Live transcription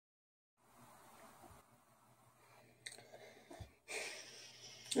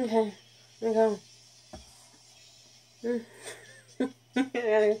Okay, we go.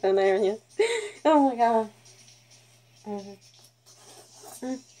 That is hilarious. Oh my god.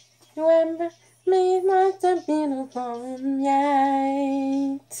 Remember me like a beautiful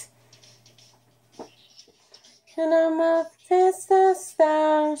night. And I'm up against the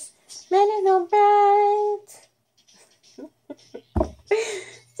stars, made it so bright.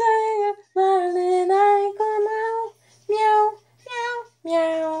 So you're smiling, I come out, meow, meow,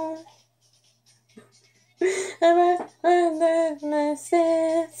 meow. I'm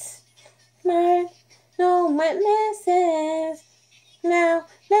witnesses, smart, no witnesses. Now,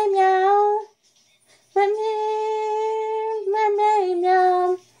 meow, meow.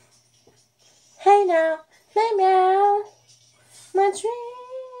 Hey now, meow. My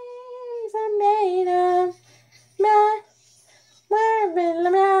dreams are made of meow,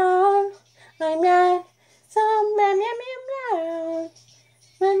 meow. I'm meow, so meow, meow, meow,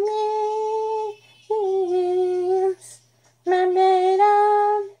 meow. My dreams are made of.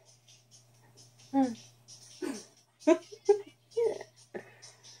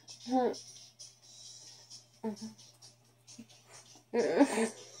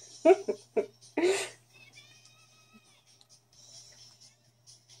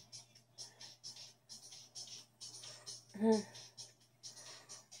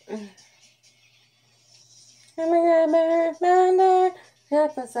 I'm a reminder that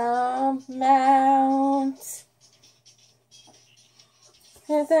the sun mounts.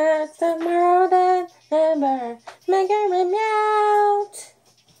 Is that tomorrow that ever make a melt?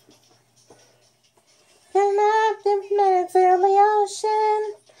 And up the minutes in the ocean.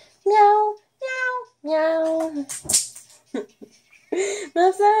 Meow, meow, meow. My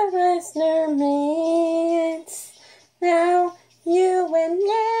listener meets now you and me.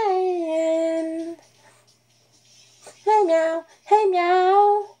 Hey meow,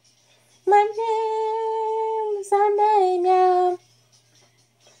 my name's a meow.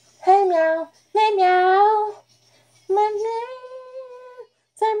 Hey meow, my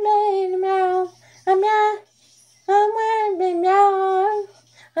name's a meow. I'm meow, I'm wearing meow.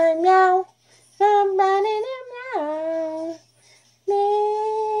 I'm meow, I'm running meow. Meow,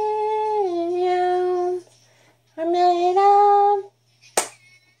 I'm made of.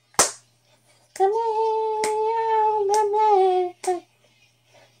 I'm made.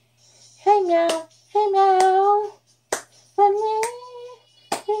 Hey meow, my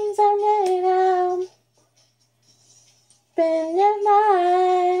name's a meow. Spin your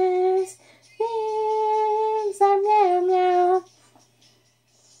lies, name's a meow.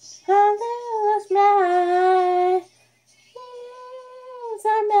 I lose my name's a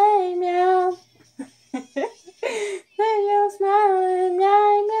meow. Then you smile and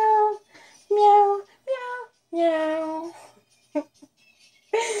meow, meow, meow, meow.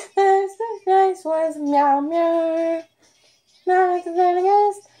 That's the nice was meow, meow. Now the living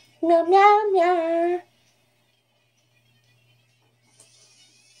is meow, meow, meow.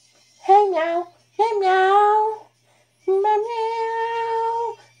 Hey meow, meow. My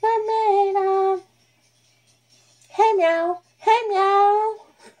meow, my meow. Hey meow, meow.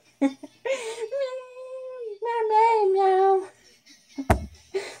 My meow.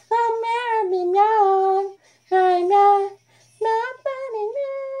 Oh, Mary, meow. I meow. Nobody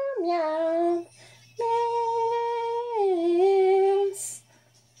meow. Meows.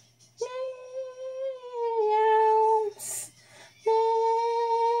 Meows. Meows.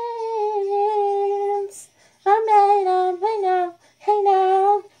 I'm made of, hey now, hey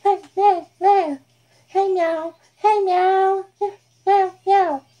now, hey, hey, hey, hey meow, meow,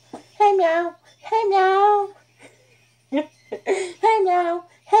 meow, hey meow, meow. Hey meow,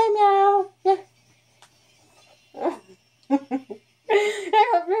 meow. I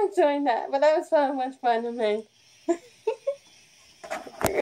hope you're enjoying that, but that was so much fun to make.